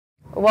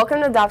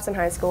Welcome to Dobson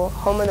High School,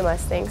 home of the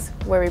Mustangs,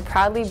 where we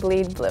proudly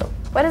bleed blue.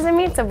 What does it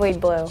mean to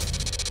bleed blue?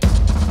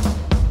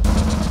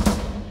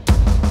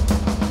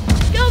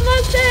 Go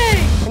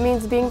Mustangs! It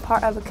means being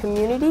part of a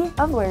community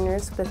of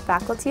learners with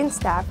faculty and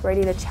staff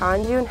ready to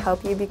challenge you and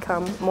help you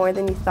become more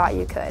than you thought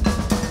you could.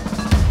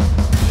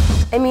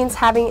 It means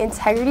having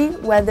integrity,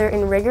 whether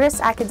in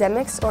rigorous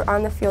academics or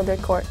on the field or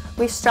court.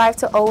 We strive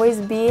to always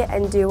be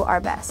and do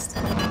our best.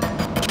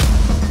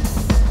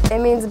 It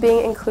means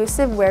being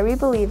inclusive, where we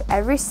believe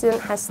every student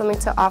has something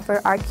to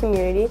offer our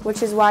community,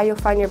 which is why you'll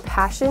find your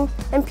passion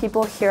and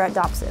people here at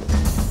Dobson.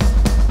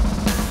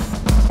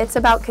 It's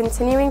about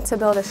continuing to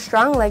build a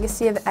strong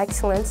legacy of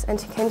excellence and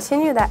to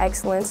continue that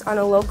excellence on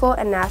a local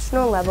and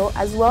national level,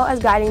 as well as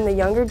guiding the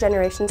younger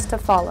generations to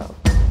follow.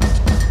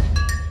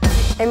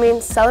 It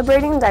means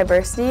celebrating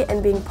diversity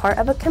and being part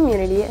of a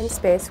community and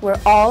space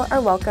where all are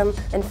welcome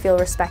and feel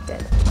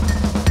respected.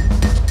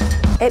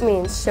 It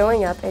means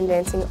showing up and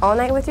dancing all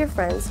night with your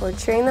friends or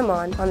cheering them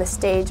on the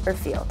stage or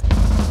field.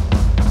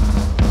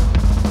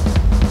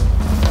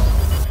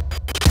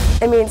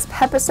 It means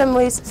pep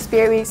assemblies,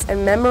 spirit weeks,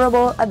 and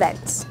memorable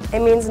events.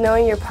 It means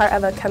knowing you're part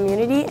of a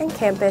community and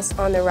campus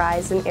on the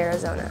rise in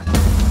Arizona.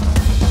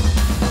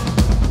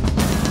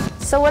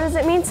 So what does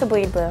it mean to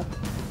bleed blue?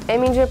 It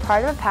means you're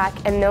part of a pack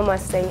and no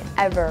Mustang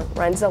ever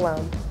runs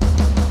alone.